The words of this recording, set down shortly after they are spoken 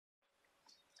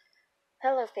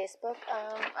Hello Facebook,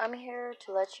 I'm here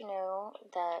to let you know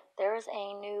that there is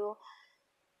a new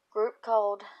group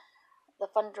called the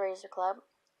Fundraiser Club.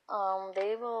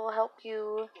 They will help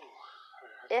you,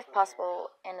 if possible,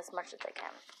 and as much as they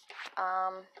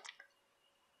can.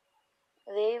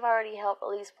 They've already helped at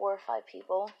least 4 or 5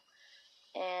 people,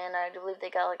 and I believe they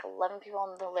got like 11 people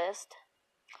on the list.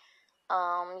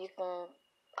 You can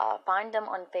find them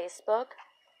on Facebook,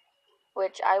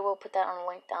 which I will put that on a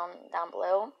link down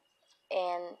below.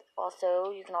 And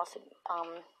also, you can also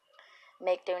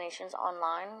make donations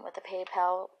online with a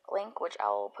PayPal link, which I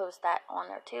will post that on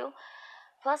there too.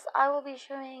 Plus, I will be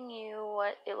showing you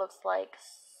what it looks like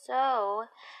so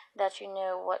that you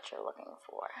know what you're looking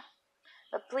for.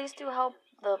 But please do help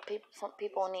the some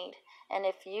people in need. And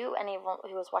if anyone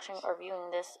who is watching or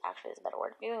viewing this, actually is a better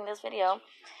word, viewing this video,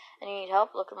 and you need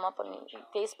help, look them up on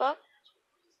Facebook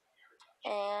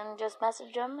and just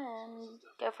message them and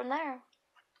go from there.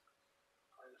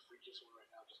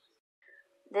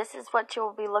 This is what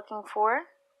you'll be looking for.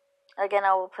 Again,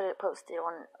 I will post it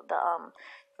on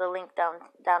the link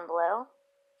down below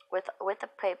with the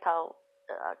PayPal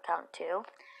account too.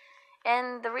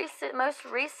 And the most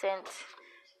recent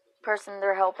person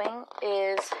they're helping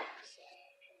is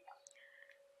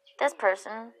this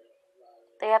person.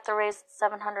 They have to raise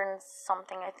 700 and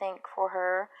something, I think, for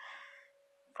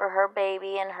her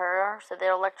baby and her, so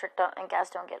their electric and gas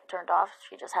don't get turned off.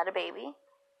 She just had a baby.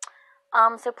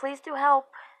 So please do help.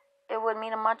 It would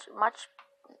mean a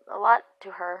lot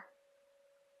to her.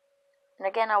 And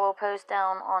again, I will post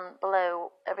down on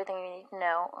below everything you need to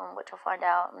know and what you'll find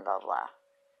out and blah blah.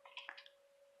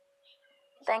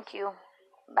 Thank you.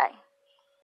 Bye.